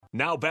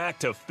Now back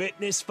to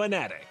Fitness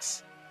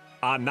Fanatics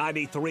on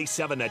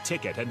 93.7 The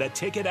Ticket and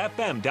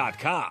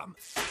theticketfm.com.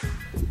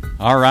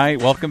 All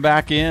right, welcome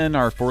back in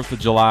our 4th of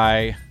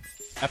July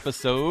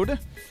episode.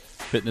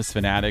 Fitness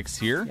Fanatics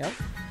here. Yep.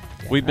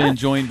 We've been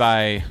joined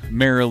by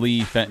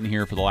Merilee Fenton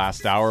here for the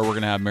last hour. We're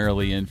going to have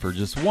Merilee in for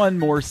just one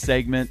more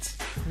segment,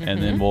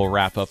 and then we'll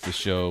wrap up the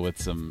show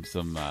with some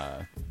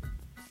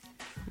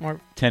more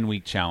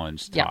 10-week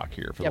challenge talk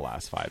here for the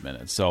last 5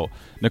 minutes. So,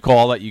 Nicole,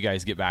 I'll let you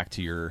guys get back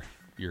to your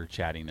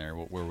chatting there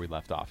where we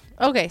left off.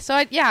 Okay, so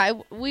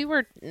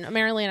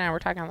Merilee and I were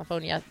talking on the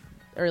phone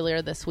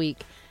earlier this week,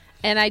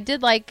 and I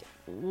did like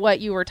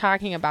what you were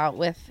talking about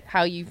with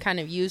how you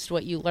kind of used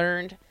what you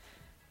learned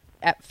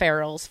at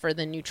Farrell's for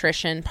the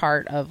nutrition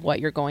part of what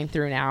you're going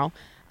through now,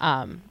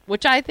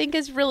 which I think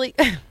is really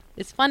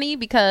it's funny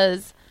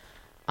because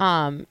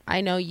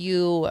I know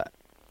you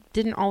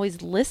didn't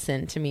always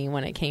listen to me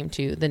when it came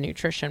to the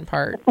nutrition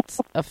parts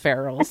of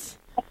Farrell's.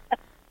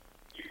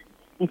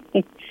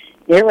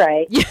 You're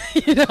right.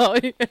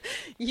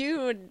 You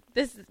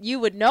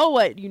would know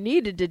what you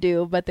needed to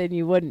do, but then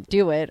you wouldn't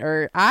do it.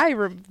 Or I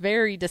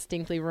very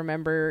distinctly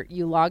remember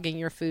you logging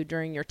your food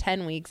during your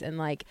 10 weeks,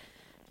 and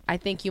I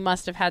think you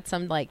must have had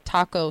some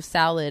taco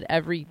salad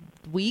every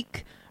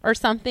week or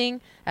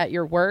something at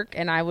your work,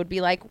 and I would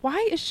be like,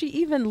 why is she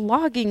even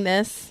logging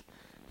this?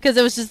 Because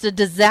it was just a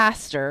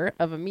disaster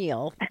of a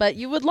meal, but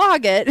you would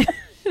log it.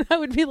 And I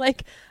would be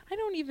like, I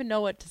don't even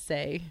know what to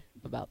say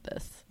about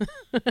this.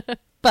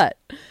 But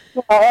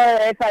or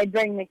if I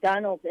bring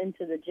McDonald's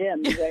into the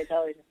gym, you guys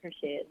always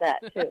appreciated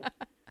that too.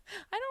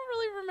 I don't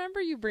really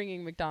remember you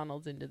bringing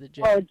McDonald's into the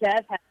gym. Oh,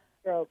 Jeff had a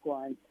stroke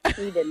once.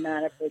 He did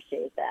not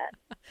appreciate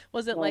that.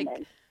 Was it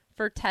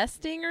for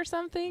testing or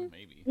something?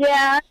 Maybe.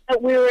 Yeah,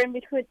 but we were in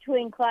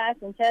between class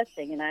and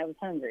testing, and I was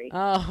hungry.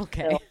 Oh,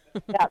 okay.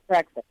 So I got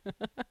breakfast.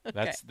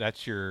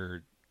 That's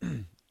your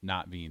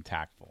not being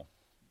tactful,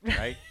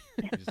 right?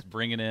 You just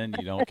bring it in.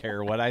 You don't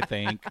care what I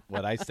think,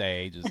 what I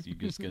say. You're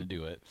just going to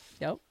do it.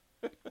 Yep.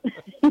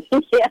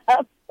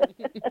 Yep.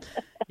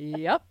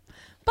 Yep.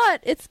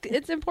 But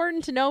it's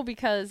important to know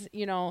because,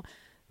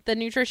 the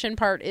nutrition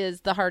part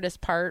is the hardest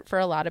part for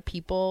a lot of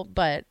people.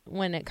 But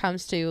when it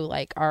comes to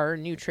our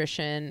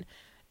nutrition,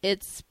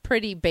 it's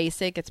pretty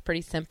basic. It's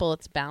pretty simple.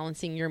 It's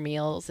balancing your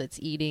meals. It's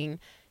eating,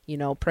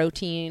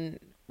 protein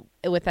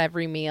with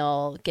every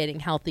meal, getting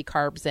healthy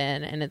carbs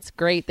in. And it's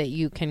great that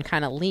you can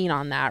kind of lean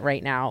on that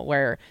right now,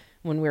 where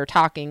when we were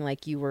talking,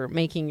 you were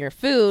making your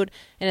food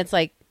and it's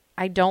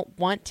I don't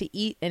want to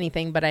eat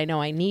anything, but I know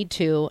I need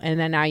to. And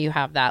then now you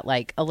have that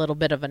a little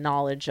bit of a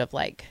knowledge of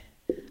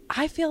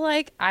I feel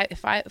if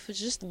it was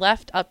just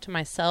left up to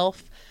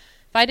myself,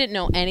 if I didn't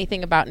know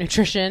anything about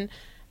nutrition,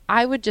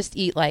 I would just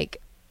eat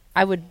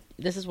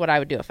this is what I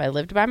would do if I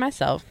lived by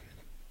myself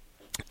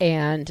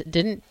and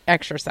didn't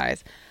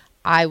exercise.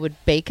 I would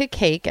bake a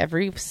cake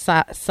every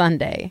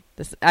Sunday.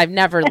 I've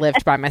never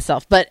lived by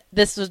myself, but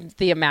this was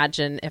the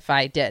imagine if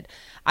I did.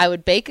 I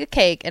would bake a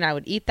cake and I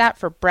would eat that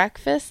for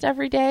breakfast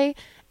every day.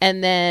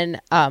 And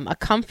then a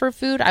comfort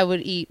food, I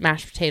would eat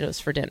mashed potatoes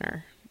for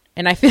dinner.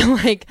 And I feel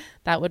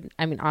that would,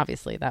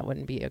 obviously that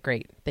wouldn't be a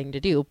great thing to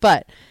do,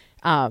 but,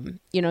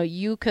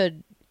 you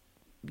could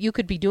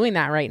be doing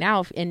that right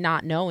now and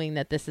not knowing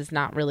that this is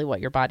not really what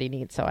your body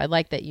needs. So I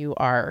like that you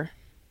are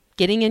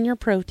getting in your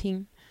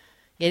protein,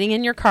 getting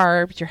in your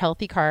carbs, your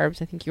healthy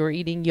carbs. I think you were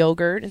eating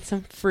yogurt and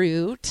some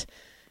fruit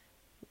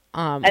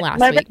last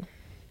week.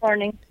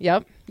 Morning.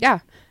 Yep. Yeah.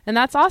 And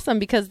that's awesome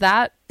because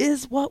that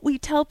is what we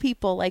tell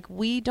people.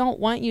 We don't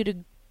want you to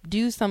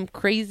do some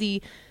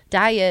crazy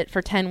diet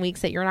for 10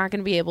 weeks that you're not going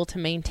to be able to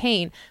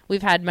maintain.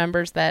 We've had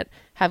members that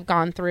have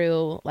gone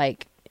through,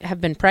 have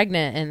been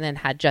pregnant and then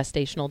had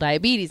gestational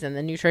diabetes, and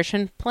the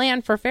nutrition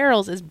plan for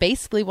Farrell's is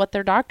basically what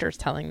their doctor's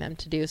telling them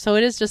to do. So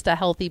it is just a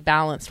healthy,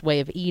 balanced way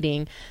of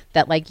eating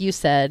that, like you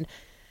said,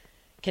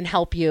 can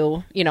help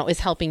you, is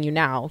helping you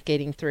now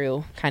getting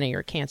through kind of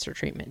your cancer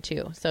treatment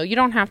too. So you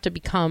don't have to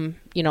become,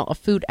 a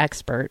food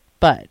expert,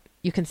 but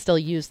you can still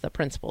use the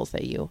principles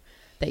that you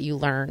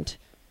learned,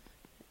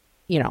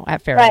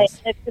 at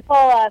Farrell's. Right. If you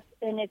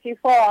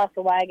fall off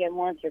the wagon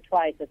once or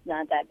twice, it's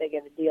not that big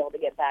of a deal to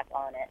get back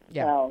on it.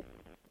 Yeah. So,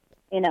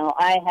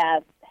 I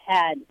have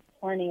had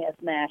plenty of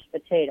mashed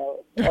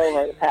potatoes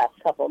over the past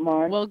couple of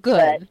months. Well,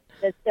 good.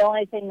 But it's the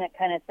only thing that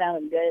kind of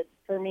sounded good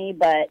for me.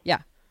 But yeah,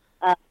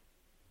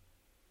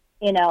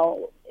 you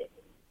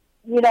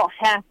don't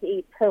have to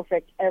eat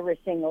perfect every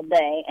single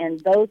day.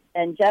 And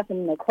Jeff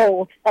and Nicole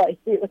will tell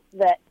you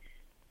that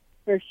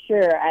for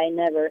sure I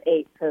never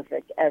ate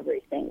perfect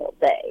every single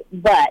day.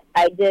 But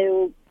I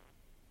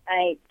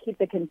keep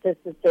the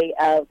consistency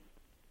of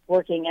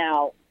working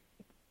out,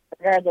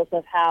 regardless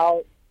of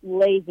how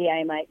lazy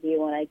I might be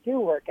when I do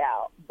work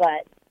out.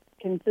 But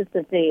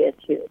consistency is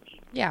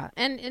huge. Yeah,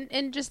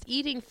 and just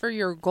eating for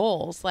your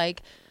goals.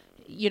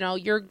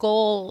 Your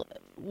goal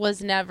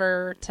was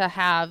never to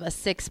have a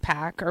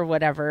 6-pack or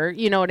whatever.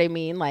 You know what I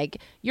mean?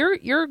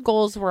 Your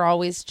goals were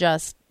always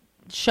just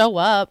show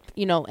up,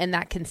 and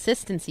that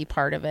consistency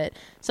part of it.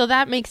 So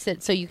that makes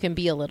it so you can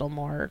be a little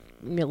more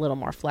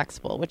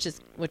flexible, which is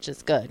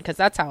good, because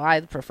that's how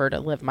I prefer to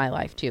live my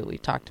life too. We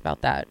talked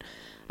about that.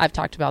 I've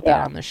talked about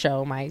that on the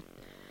show.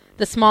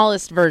 The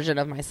smallest version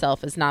of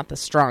myself is not the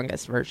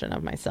strongest version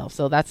of myself.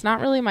 So that's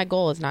not really my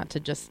goal, is not to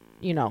just,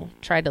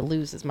 try to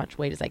lose as much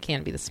weight as I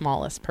can, be the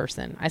smallest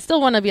person. I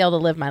still want to be able to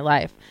live my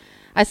life.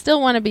 I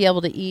still want to be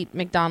able to eat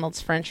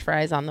McDonald's French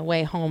fries on the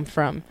way home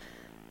from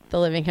the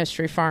Living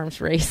History Farms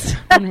race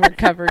when we're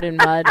covered in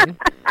mud and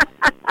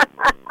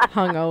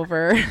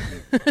hungover.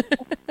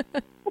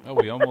 Oh,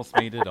 we almost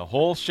made it a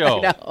whole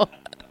show. I know.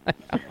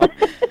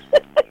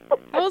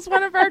 That was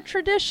one of our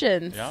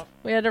traditions. Yep.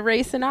 We had a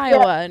race in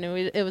Iowa, and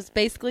it was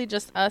basically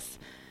just us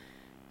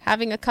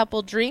having a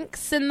couple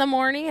drinks in the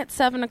morning at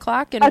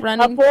 7:00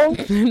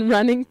 and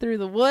running through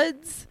the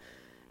woods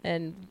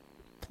and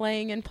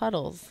playing in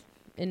puddles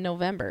in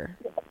November.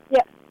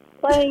 Yeah,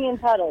 playing in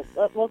puddles.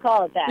 We'll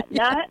call it that.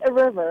 Yeah. Not a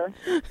river,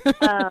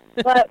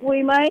 but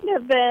we might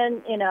have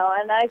been, and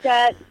I've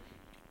got,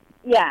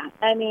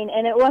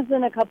 and it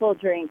wasn't a couple of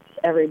drinks,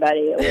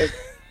 everybody. It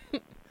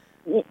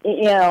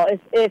was,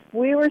 if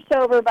we were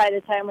sober by the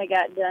time we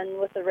got done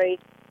with the race,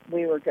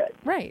 we were good.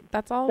 Right.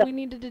 That's all we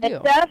needed to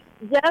do.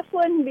 Jeff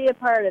wouldn't be a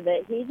part of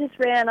it. He just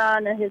ran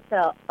on his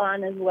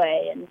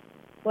way and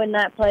would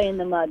not play in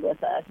the mud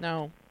with us.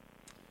 No.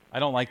 I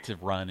don't like to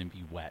run and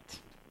be wet.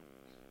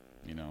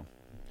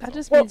 That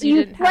just means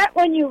you didn't sweat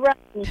when you run,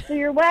 so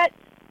you're wet.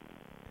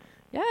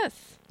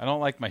 Yes. I don't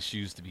like my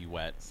shoes to be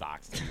wet,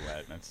 socks to be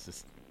wet. That's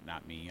just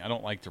not me. I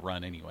don't like to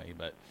run anyway,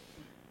 but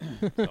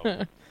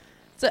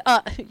So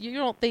you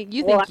don't like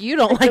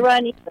to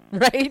run either.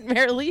 Right?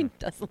 Merilee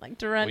doesn't like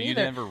to run you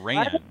either. never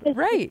ran. It's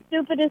right. the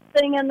stupidest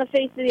thing on the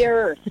face of the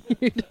earth.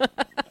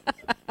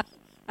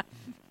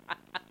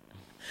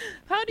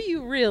 How do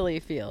you really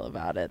feel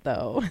about it,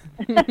 though?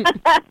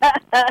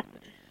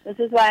 This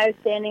is why I was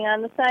standing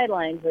on the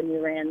sidelines when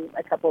you ran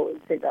a couple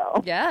weeks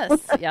ago.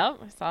 Yes. Yep.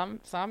 I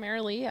saw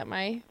Merilee at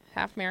my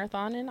half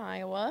marathon in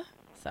Iowa.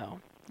 So,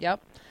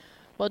 yep.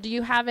 Well, do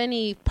you have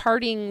any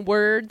parting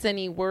words,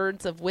 any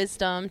words of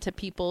wisdom to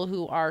people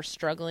who are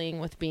struggling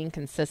with being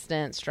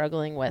consistent,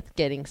 struggling with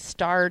getting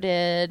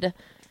started?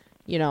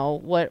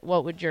 What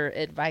would your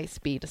advice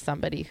be to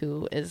somebody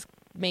who is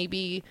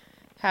maybe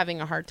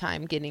having a hard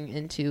time getting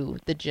into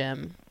the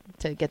gym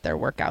to get their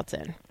workouts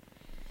in?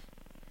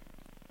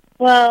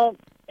 Well,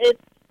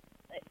 it's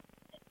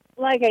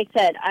like I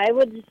said, I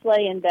would just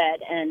lay in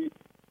bed, and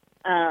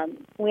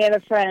we have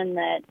a friend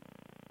that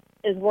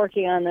is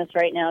working on this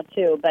right now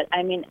too, but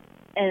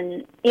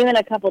and even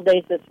a couple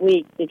days this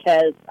week,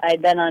 because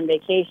I'd been on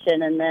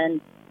vacation, and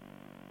then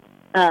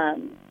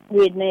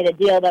we had made a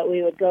deal that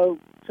we would go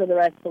for the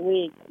rest of the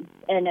week,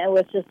 and it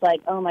was just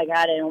like, oh my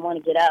God, I don't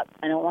want to get up.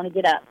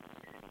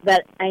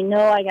 But I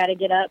know I got to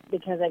get up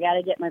because I got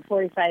to get my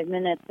 45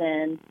 minutes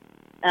in,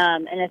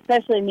 and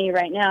especially me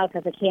right now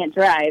because I can't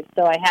drive,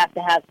 so I have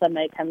to have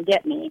somebody come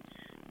get me.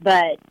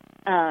 But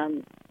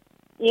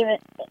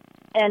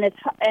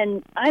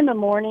and I'm a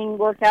morning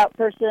workout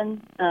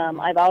person.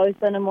 I've always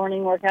been a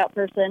morning workout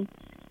person,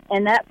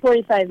 and that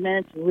 45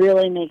 minutes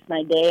really makes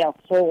my day a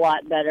whole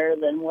lot better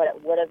than what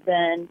it would have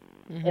been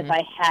if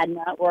I had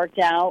not worked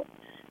out.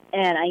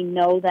 And I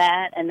know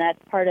that, and that's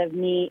part of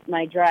me,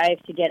 my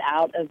drive to get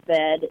out of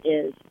bed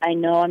is I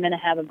know I'm going to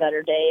have a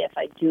better day if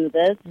I do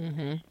this.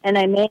 And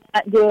I may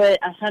not do it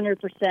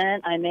 100%.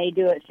 I may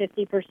do it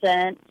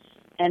 50%.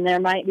 And there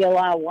might be a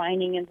lot of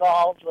whining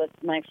involved with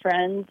my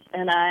friends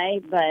and I,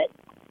 but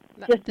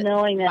just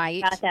knowing that I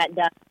got that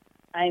done,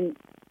 I'm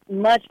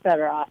much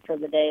better off for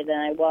the day than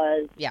I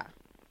was. Yeah.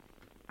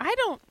 I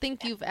don't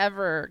think you've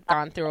ever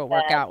gone through a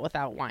workout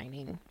without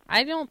whining.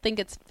 I don't think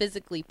it's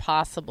physically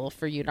possible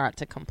for you not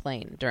to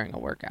complain during a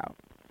workout.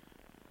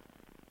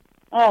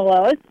 Oh,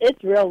 well,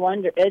 it's real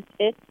wonder. It's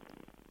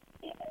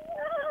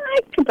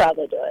I could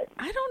probably do it.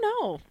 I don't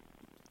know.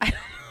 I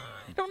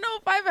don't know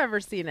if I've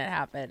ever seen it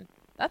happen.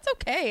 That's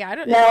okay. I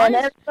don't know. No, and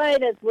everybody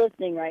that's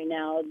listening right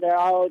now, they're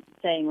all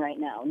saying right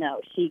now,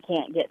 no, she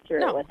can't get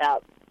through it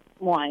without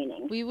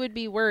whining. We would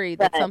be worried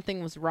that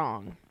something was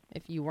wrong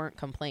if you weren't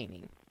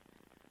complaining.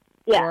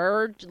 Yeah.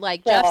 Or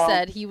like Jeff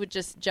said,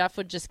 Jeff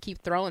would just keep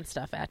throwing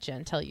stuff at you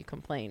until you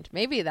complained.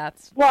 Maybe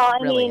that's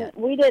it.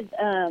 We did.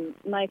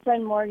 My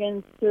friend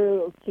Morgan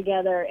threw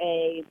together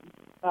a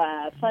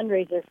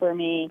fundraiser for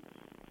me,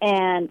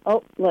 and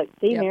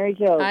Mary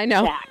Jo. I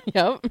know. Back.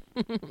 Yep.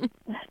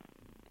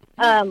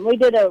 We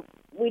did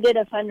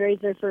a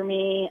fundraiser for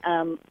me,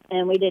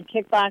 and we did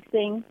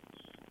kickboxing,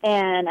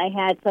 and I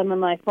had some of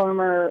my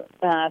former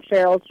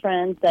Farrell's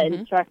friends that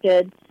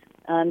instructed.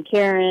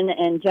 Karen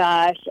and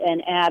Josh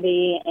and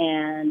Abby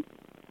and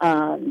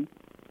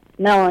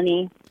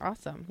Melanie.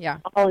 Awesome, yeah.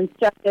 All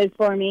instructed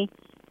for me.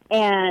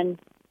 And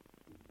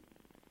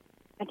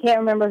I can't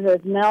remember if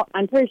it was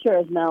I'm pretty sure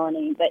it was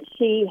Melanie, but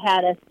she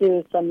had us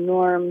do some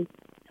Norm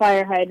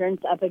fire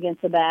hydrants up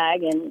against the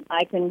bag, and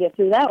I couldn't get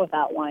through that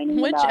without whining.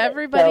 Which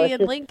everybody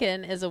in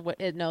Lincoln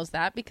knows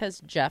that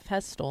because Jeff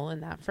has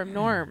stolen that from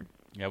Norm.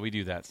 Yeah, we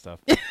do that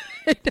stuff.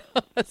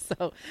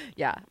 So,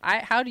 yeah.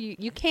 How do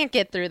you can't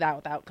get through that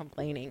without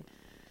complaining.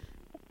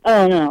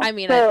 Oh, no. I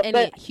mean, So, any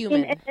but,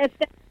 human.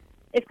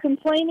 If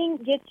complaining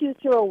gets you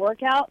through a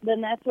workout,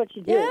 then that's what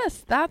you do.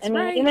 Yes, that's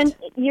right. Even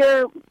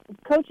your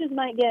coaches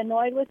might get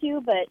annoyed with you,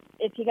 but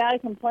if you got to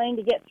complain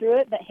to get through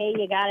it, but hey,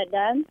 you got it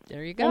done.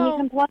 There you then go. you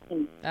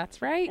complain.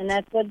 That's right. And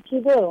that's what you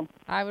do.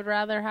 I would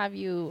rather have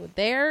you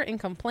there and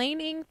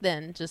complaining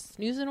than just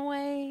snoozing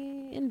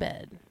away in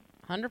bed.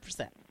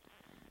 100%.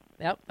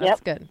 Yep, that's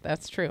good.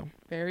 That's true.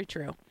 Very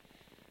true.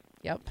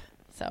 Yep.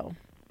 So,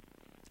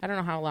 I don't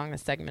know how long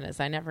this segment is.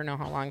 I never know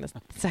how long the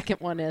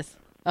second one is.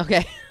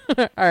 Okay.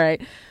 All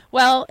right.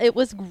 Well, it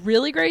was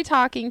really great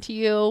talking to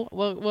you.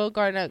 We're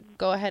going to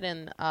go ahead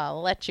and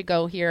let you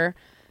go here,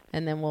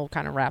 and then we'll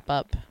kind of wrap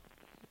up.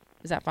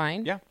 Is that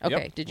fine? Yeah.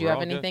 Okay. Yep, did you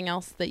have anything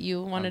else that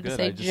you wanted to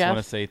say, I just Jeff?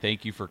 want to say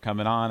thank you for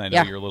coming on. I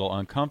know you're a little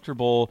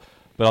uncomfortable,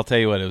 but I'll tell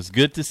you what, it was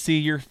good to see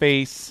your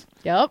face.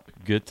 Yep.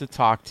 Good to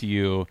talk to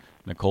you.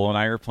 Nicole and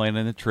I are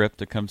planning a trip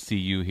to come see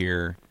you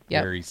here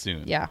very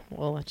soon. Yeah,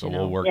 we'll let you know. So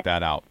we'll work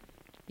that out.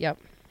 Yep.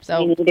 So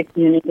you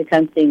need to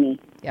come see me.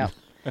 Yep.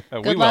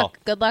 Good luck.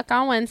 Good luck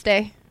on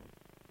Wednesday.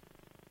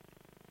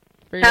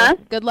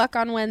 Good luck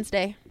on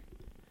Wednesday.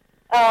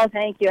 Oh,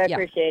 thank you. I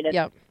appreciate it.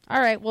 Yep.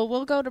 All right. Well,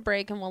 we'll go to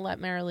break and we'll let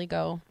Merilee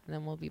go, and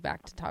then we'll be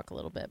back to talk a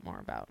little bit more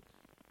about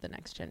the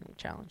Next Gen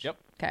Challenge. Yep.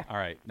 Okay. All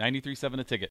right. 93.7 A Ticket.